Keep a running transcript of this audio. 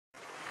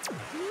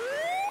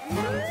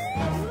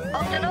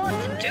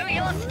Octonauts, to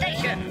your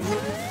stations!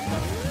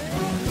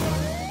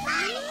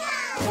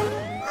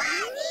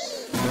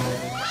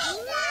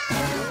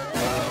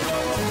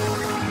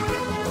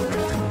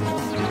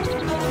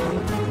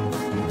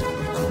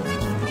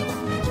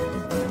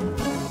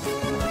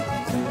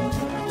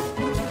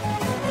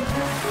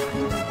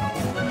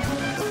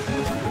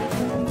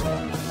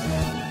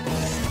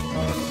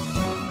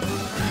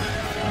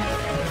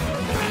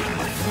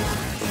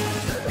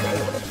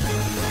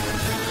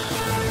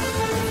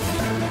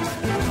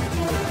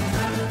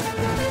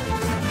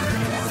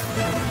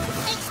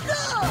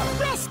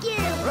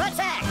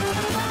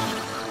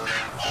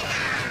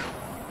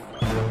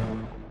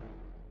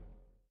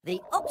 The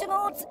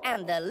Octonauts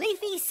and the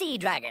Leafy Sea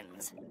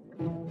Dragons.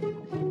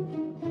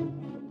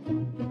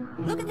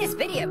 Look at this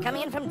video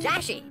coming in from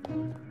Dashi.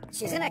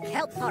 She's in a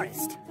kelp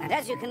forest, and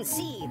as you can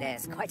see,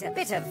 there's quite a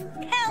bit of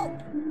kelp.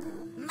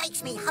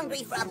 Makes me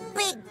hungry for a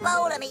big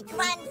bowl of me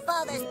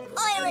grandfather's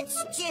pirate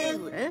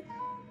stew. Huh?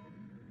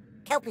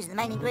 Kelp is the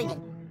main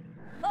ingredient.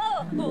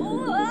 Oh,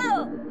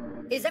 whoa!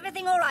 Is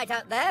everything all right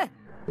out there?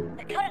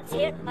 The currents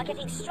here are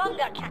getting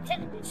stronger,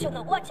 Captain, so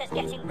the water's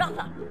getting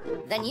rougher.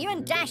 Then you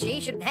and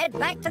Dashi should head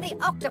back to the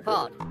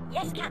octopod.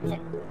 Yes, Captain.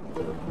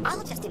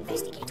 I'll just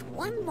investigate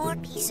one more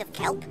piece of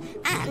kelp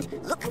and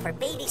look for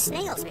baby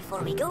snails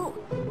before we go.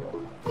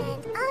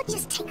 And I'll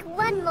just take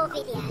one more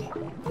video.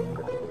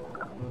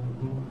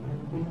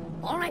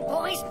 All right,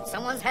 boys,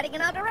 someone's heading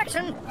in our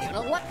direction. You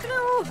know what to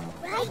do.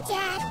 Right,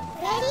 Dad.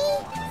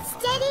 Ready,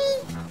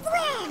 steady,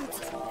 blend.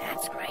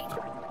 That's great.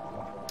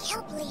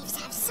 Kelp leaves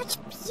have such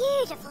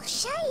beautiful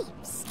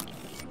shapes.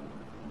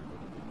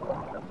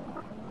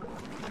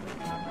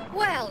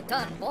 Well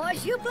done,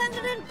 boys. You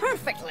blended in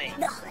perfectly.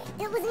 No,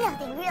 it was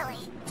nothing really.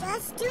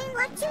 Just doing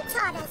what you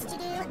taught us to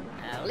do.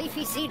 A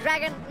Leafy Sea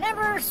Dragon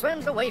never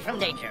swims away from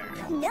danger.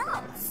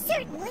 No,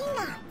 certainly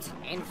not.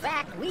 In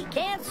fact, we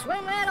can't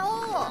swim at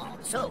all.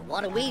 So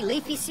what do we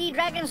Leafy Sea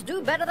Dragons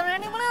do better than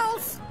anyone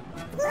else?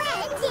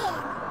 Blend in.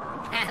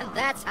 And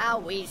that's how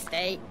we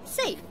stay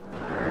safe.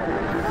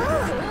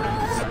 Oh,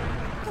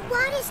 the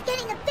water's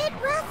getting a bit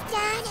rough,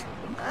 Dad.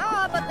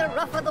 Ah, but the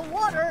rougher the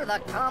water, the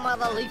calmer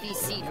the Leafy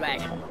Sea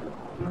Dragon.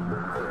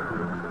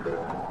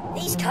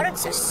 These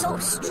currents are so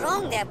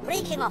strong, they're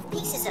breaking off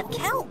pieces of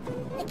kelp.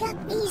 The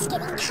guppies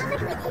getting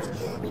covered with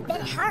it. We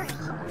better hurry.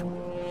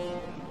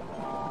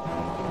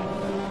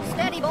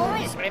 Steady,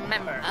 boys.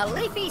 Remember, a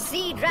Leafy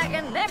Sea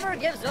Dragon never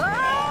gives up.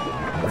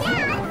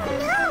 Dad,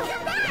 no!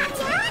 Come back,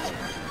 Dad!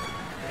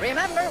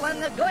 Remember, when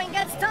the going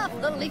gets tough,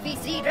 the Leafy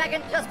Sea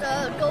Dragon just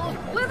goes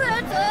with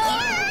it.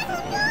 Dad,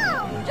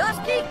 no!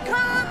 Just keep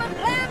calm and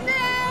blend in.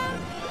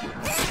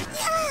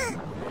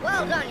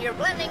 Well done, you're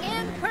blending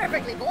in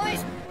perfectly,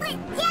 boys. But,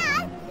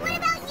 Dad, what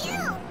about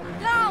you?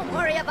 Don't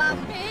worry about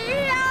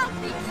me. I'll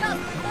be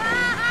just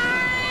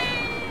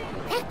fine.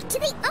 Back to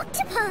the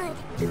octopod.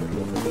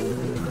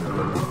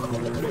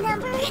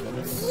 Remember,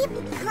 keep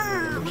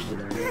calm.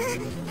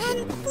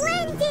 And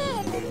blend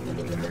in.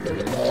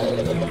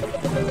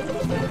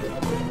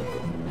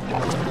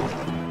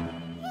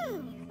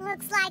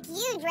 Looks like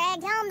you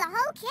dragged home the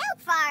whole kelp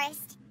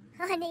forest.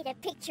 I need a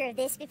picture of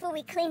this before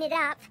we clean it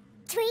up.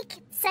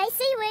 Tweak, say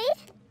seaweed.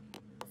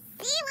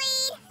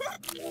 Seaweed!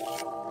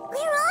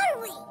 Where are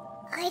we?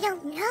 I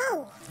don't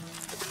know.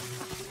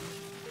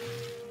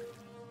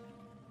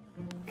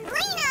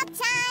 Clean up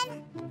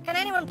time! Can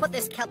anyone put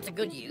this kelp to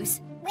good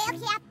use? Well,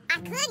 Cap, I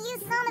could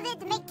use some of it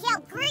to make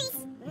kelp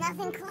grease.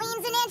 Nothing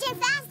cleans an engine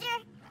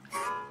faster.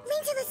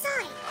 Lean to the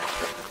side.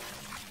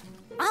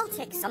 I'll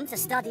take some to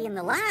study in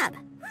the lab.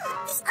 The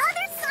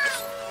other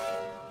side!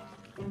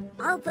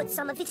 I'll put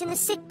some of it in the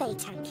sickbay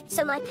tank,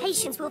 so my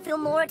patients will feel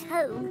more at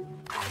home.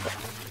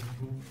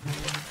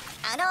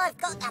 And I've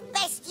got the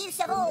best use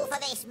of all for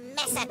this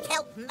mess of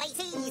kelp,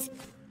 mateys.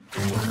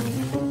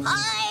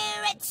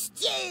 Pirate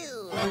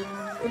stew!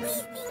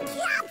 We've been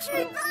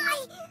captured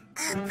by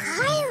a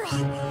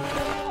pirate.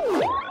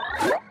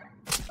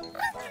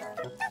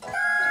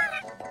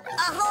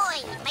 Ahoy,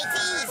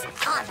 mateys!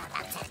 I'm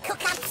about to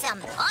cook up some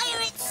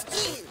pirate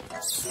stew.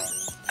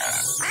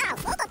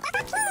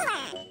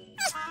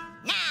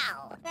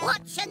 Now,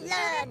 watch and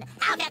learn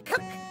how to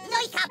cook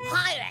like a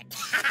pirate.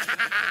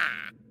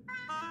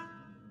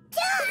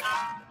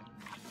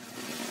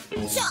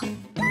 Chop!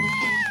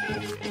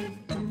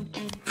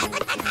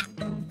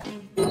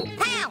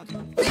 Pound!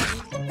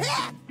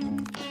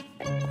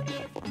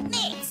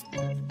 Mix!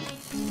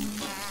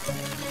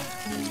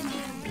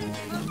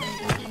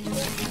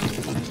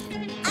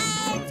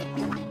 And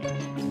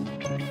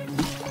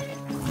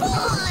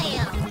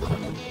boil!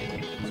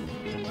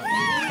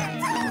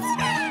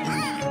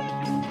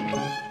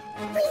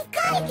 We've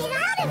got to get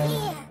out of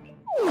here.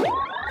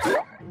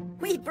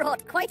 We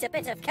brought quite a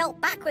bit of kelp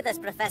back with us,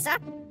 Professor.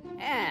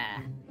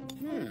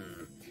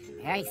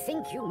 I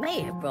think you may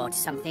have brought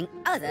something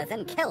other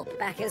than kelp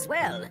back as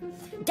well.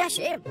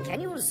 Dashi, can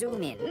you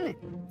zoom in?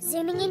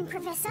 Zooming in,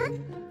 Professor.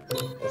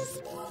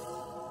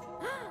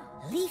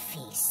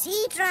 Leafy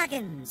sea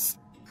dragons.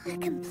 I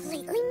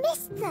completely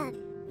missed them.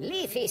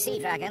 Leafy sea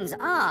dragons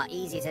are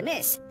easy to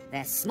miss.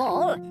 They're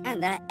small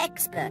and they're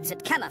experts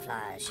at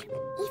camouflage.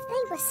 If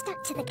they were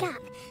stuck to the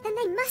gap, then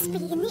they must be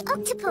in the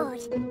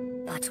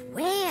octopod. But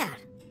where?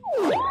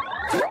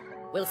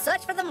 We'll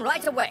search for them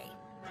right away.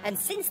 And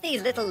since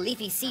these little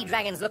leafy sea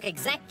dragons look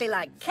exactly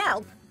like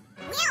kelp...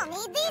 We'll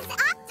need these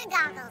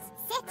octogoggles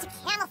set to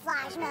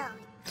camouflage mode.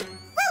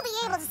 We'll be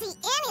able to see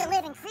any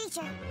living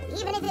creature,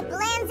 even if it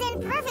blends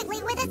in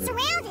perfectly with its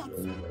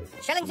surroundings.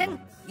 Shellington,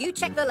 you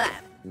check the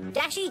lab.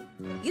 Dashy,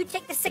 you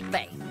take the sick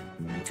bay.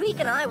 Tweak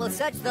and I will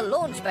search the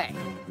launch bay.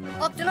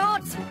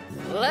 Octonauts,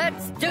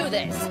 let's do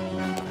this!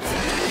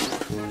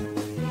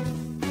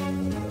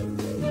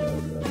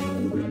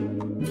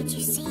 Did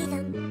you see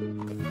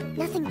them?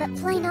 Nothing but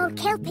plain old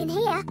kelp in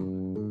here.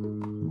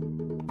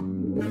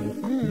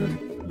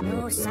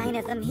 No sign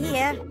of them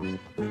here.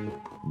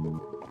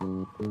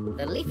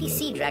 The leafy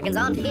sea dragons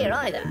aren't here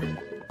either.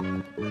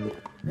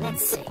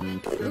 Let's see,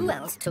 who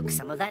else took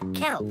some of that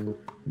kelp?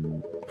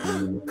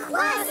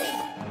 Quasi!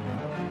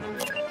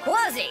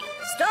 Quasi,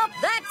 stop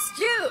that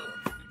stew!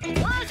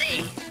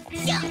 Quasi!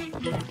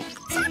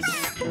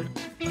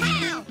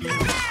 Pow!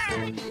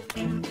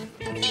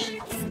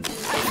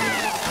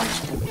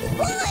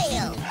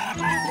 Boil!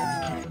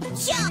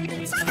 Chop!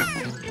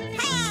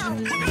 Pow!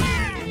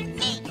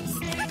 Mix!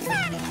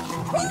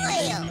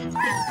 Boil!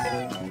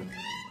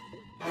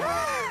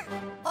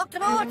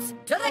 Octonauts,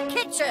 to the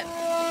kitchen!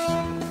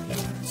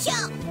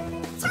 Chop!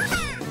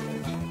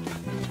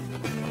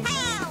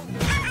 Pow!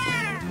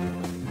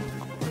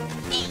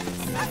 Mix!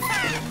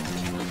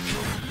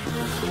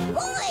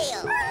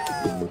 Boil!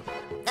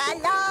 The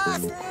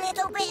last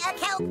little bit of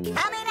kelp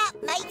coming up,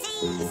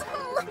 mateys!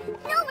 Oh,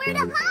 nowhere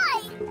to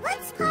hide!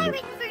 Let's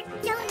pirate for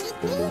Don't Eat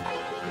Me.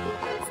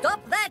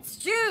 Stop that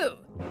stew!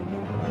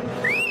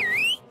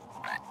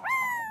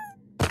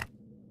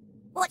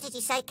 What did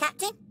you say,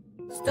 Captain?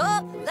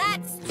 Stop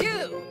that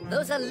stew!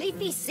 Those are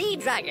leafy sea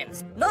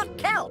dragons, not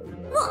kelp.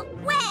 What?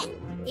 Where?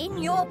 In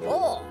your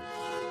paw.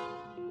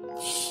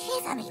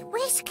 Shiver me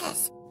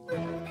whiskers!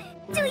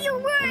 Do your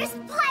worst,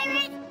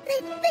 pirate!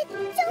 But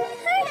don't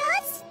hurt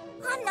us!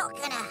 I'm not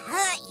gonna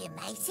hurt you,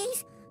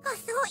 mateys. I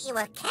thought you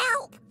were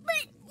kelp.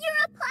 But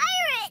you're a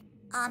pirate!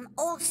 I'm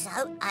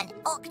also an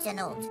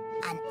octonaut,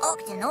 and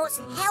octonauts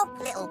help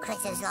little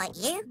critters like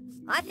you.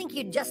 I think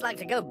you'd just like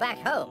to go back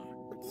home.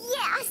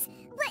 Yes,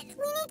 but we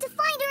need to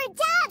find our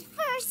dad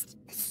first.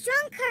 A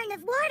strong current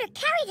of water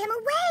carried him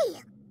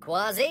away.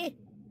 Quasi,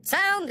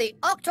 sound the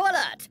Octo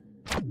Alert!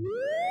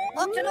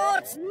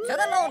 Octonauts, to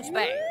the launch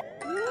bay!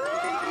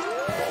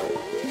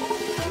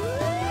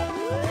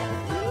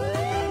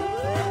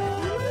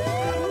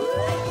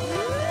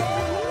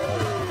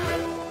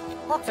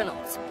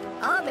 Octonauts,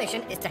 our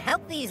mission is to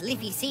help these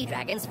leafy sea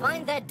dragons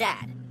find their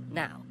dad.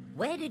 Now,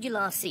 where did you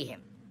last see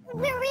him?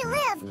 Where we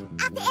live,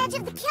 at the edge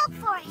of the kelp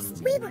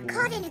forest. We were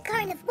caught in a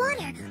current of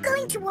water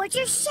going towards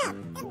your ship.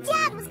 And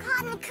Dad was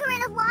caught in a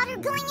current of water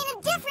going in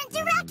a different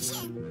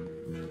direction.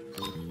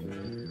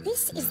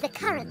 This is the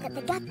current that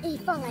the guppy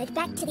followed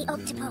back to the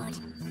octopod.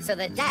 So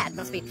the dad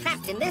must be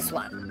trapped in this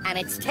one, and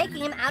it's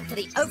taking him out to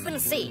the open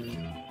sea.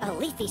 A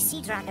leafy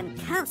sea dragon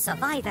can't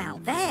survive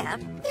out there.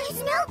 There's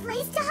no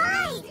place to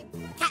hide.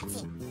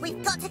 Captain,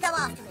 we've got to go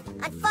after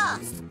him, and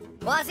fast.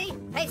 Quasi,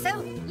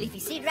 Peso, leafy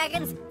sea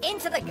dragons,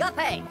 into the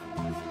guppy!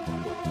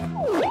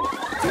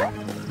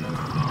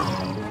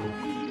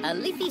 A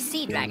leafy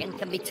sea dragon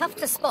can be tough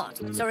to spot,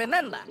 so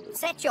remember,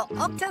 set your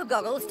octo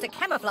goggles to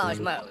camouflage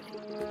mode.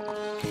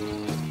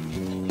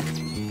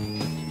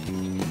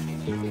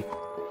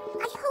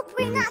 I hope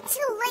we're not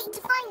too late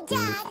to find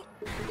Dad.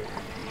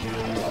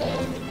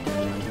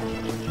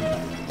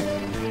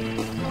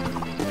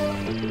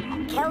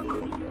 Kelp,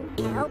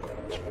 kelp,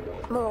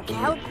 more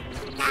kelp.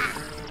 Ah,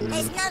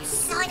 there's no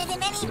sign of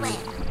him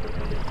anywhere.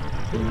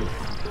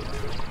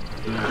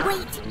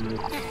 Wait,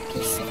 that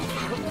piece of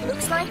kelp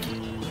looks like...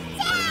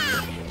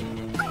 Dad!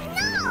 Oh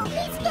no!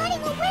 He's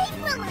getting away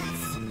from us!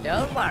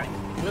 Don't worry,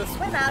 we'll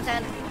swim out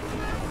and...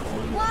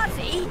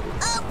 Quasi!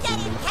 Oh, get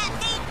him,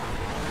 Captain!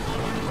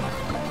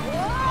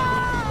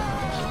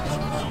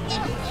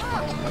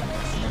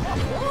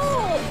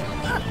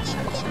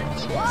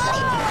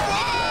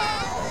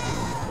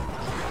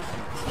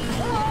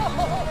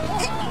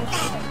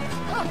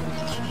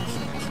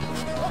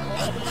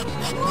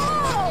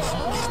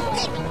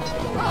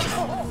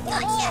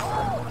 Gotcha!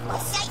 We're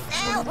safe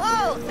now!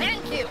 Whoa,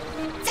 thank you!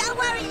 Don't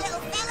worry, little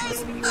fellas!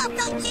 I've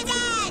got your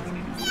dad!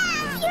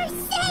 Yeah, you're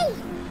safe!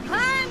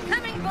 I'm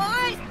coming,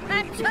 boys!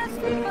 I'm just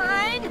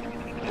fine!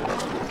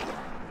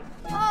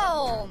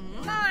 Oh,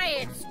 my,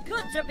 it's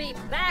good to be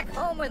back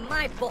home with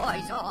my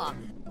boys. Oh,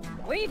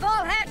 we've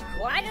all had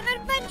quite an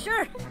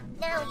adventure.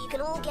 Now you can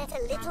all get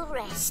a little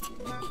rest.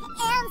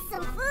 And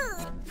some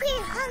food.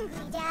 We're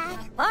hungry, Dad.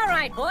 All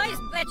right, boys,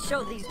 let's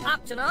show these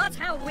Octonauts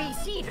how we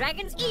sea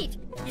dragons eat.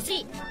 You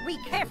see, we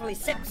carefully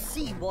sip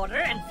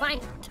seawater and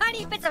find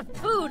tiny bits of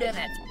food in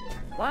it.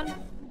 1,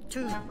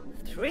 2,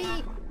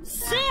 3,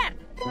 sip!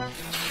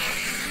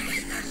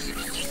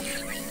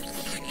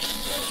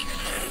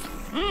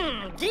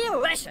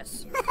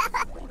 Delicious.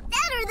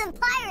 Better cleverer than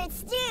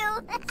pirates do.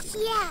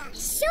 Yeah,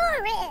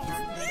 sure is.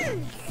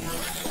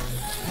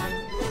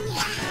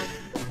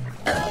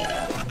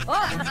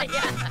 Oh,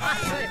 yeah,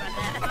 sorry about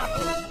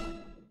that.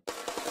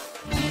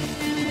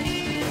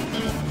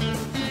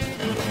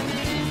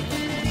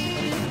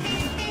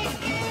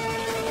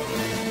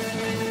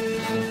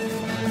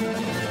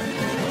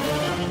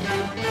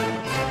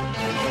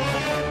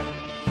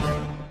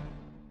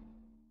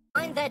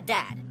 Find their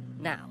dad.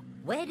 Now,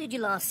 where did you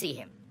last see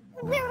him?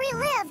 Where we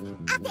live,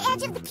 at the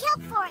edge of the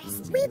kelp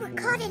forest. We were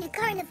caught in a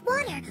current of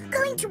water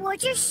going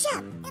towards your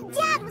ship. And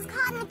Dad was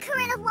caught in a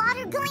current of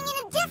water going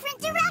in a different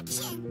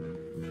direction.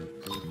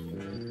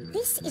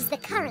 This is the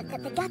current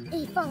that the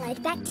Guppy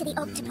followed back to the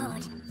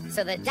octopod.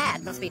 So the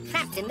dad must be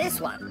trapped in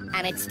this one,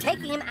 and it's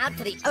taking him out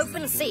to the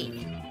open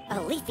sea. A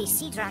leafy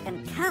sea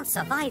dragon can't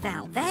survive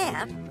out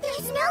there.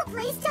 There's no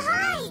place to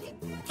hide.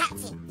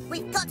 Captain,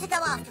 we've got to go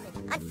after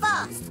him, and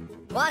fast.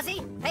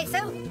 Quasi,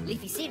 Peso,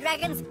 leafy sea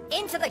dragons,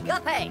 into the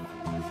guppy!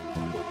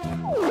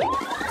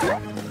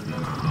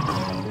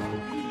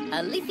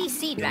 A leafy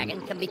sea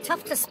dragon can be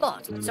tough to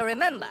spot, so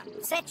remember,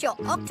 set your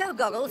octo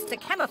goggles to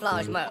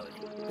camouflage mode.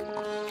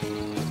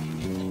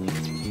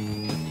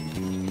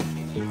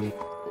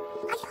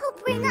 I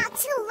hope we're not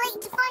too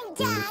late to find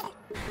Dad.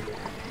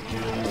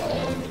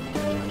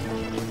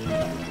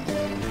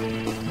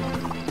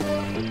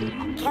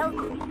 Kelp,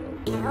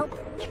 kelp,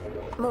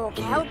 more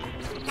kelp.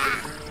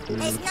 Nah,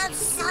 there's no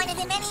sign of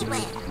him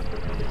anywhere.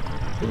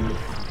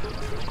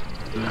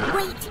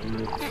 Wait,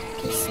 that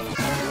piece of...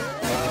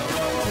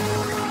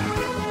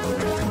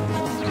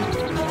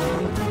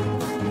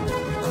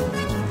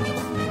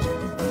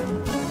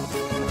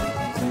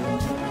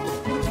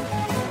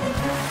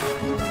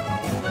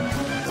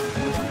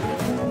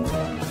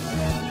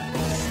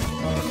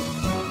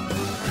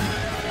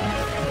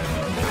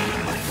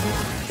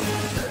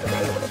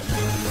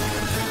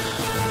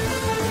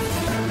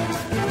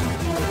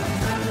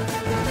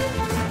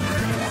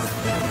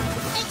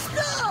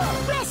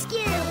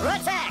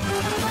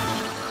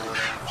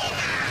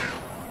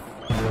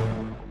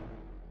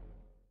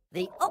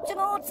 The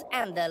Octonauts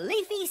and the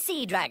Leafy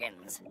Sea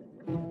Dragons.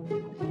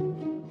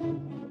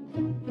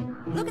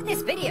 Look at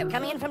this video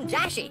coming in from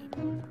Dashi.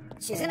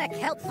 She's in a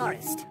kelp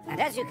forest,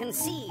 and as you can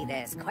see,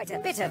 there's quite a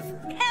bit of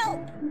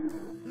kelp.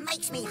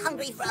 Makes me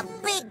hungry for a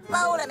big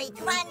bowl of me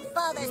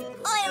grandfather's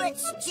pirate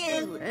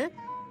stew. Huh?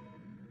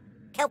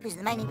 Kelp is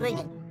the main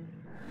ingredient.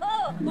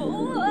 Oh,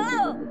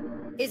 whoa.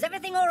 Is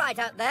everything all right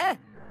out there?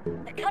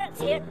 The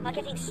currents here are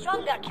getting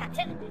stronger,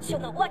 Captain, so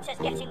the water's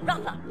getting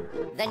rougher.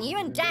 Then you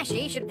and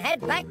Dashi should head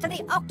back to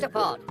the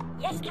octopod.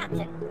 Yes,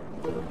 Captain.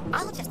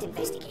 I'll just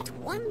investigate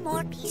one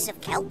more piece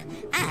of kelp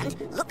and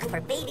look for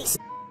babies.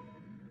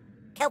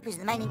 Kelp is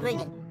the main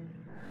ingredient.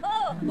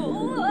 Oh,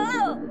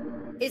 whoa.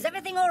 Is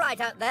everything all right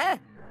out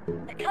there?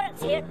 The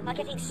currents here are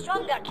getting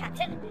stronger,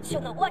 Captain, so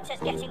the water's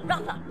getting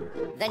rougher.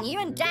 Then you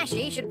and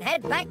Dashi should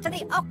head back to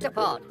the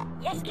octopod.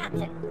 Yes,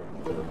 Captain.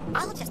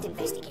 I'll just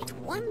investigate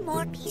one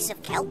more piece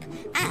of kelp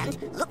and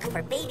look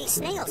for baby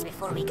snails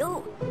before we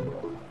go.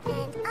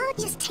 And I'll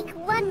just take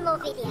one more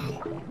video.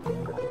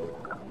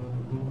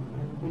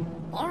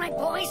 All right,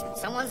 boys,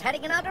 someone's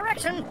heading in our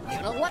direction.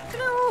 You know what to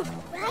do.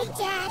 Right,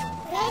 Dad.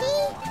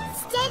 Ready,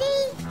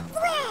 steady,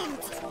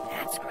 blend.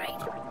 That's great.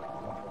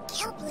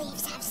 Kelp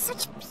leaves have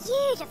such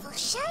beautiful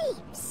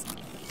shapes.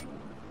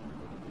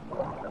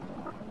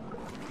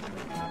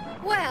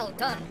 Well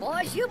done,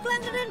 boys. You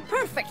blended in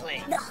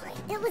perfectly. No,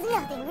 it was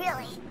nothing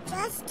really.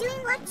 Just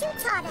doing what you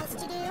taught us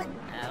to do.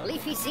 A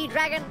leafy sea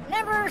dragon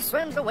never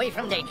swims away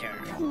from danger.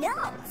 No,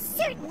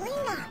 certainly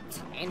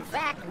not. In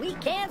fact, we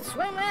can't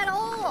swim at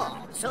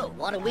all. So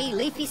what do we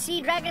leafy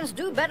sea dragons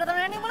do better than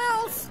anyone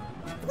else?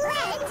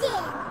 Blend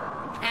in.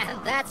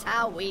 And that's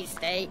how we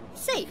stay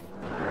safe.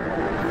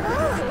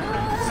 Oh,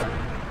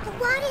 the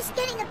water's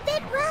getting a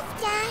bit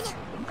rough, Dad.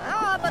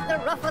 Ah, but the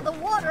rougher the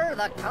water,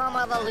 the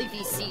calmer the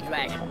leafy sea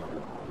dragon.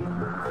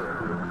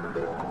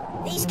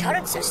 These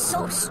currents are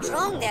so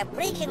strong, they're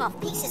breaking off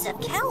pieces of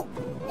kelp.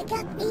 The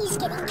Guppy's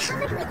getting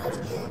covered with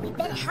it. We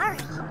better hurry.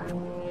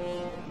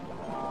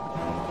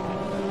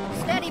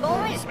 Steady,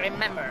 boys.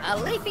 Remember, a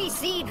leafy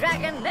sea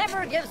dragon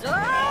never gives up.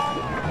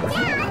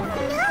 Dad,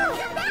 no!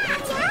 Come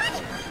back,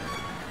 Dad!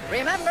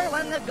 Remember,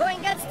 when the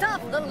going gets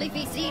tough, the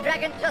leafy sea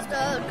dragon just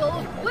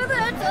goes with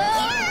it.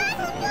 Dad,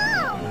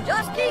 no!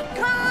 Just keep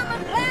calm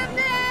and blend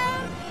in.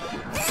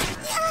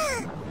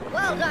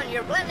 Well done,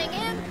 you're blending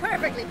in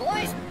perfectly,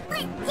 boys.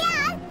 But,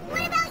 Dad,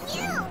 what about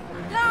you?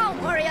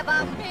 Don't worry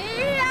about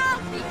me. I'll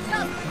be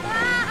just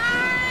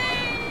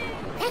fine.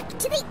 Back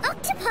to the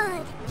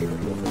octopod.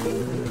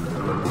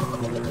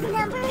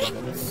 Remember,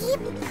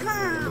 keep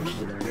calm.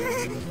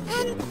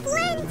 And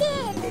blend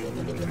in.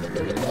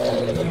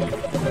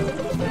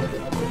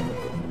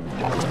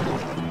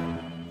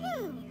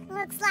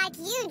 Looks like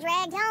you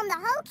dragged home the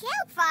whole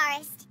kelp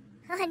forest.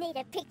 I need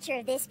a picture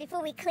of this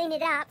before we clean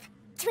it up.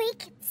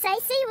 Tweak, say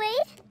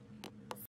seaweed.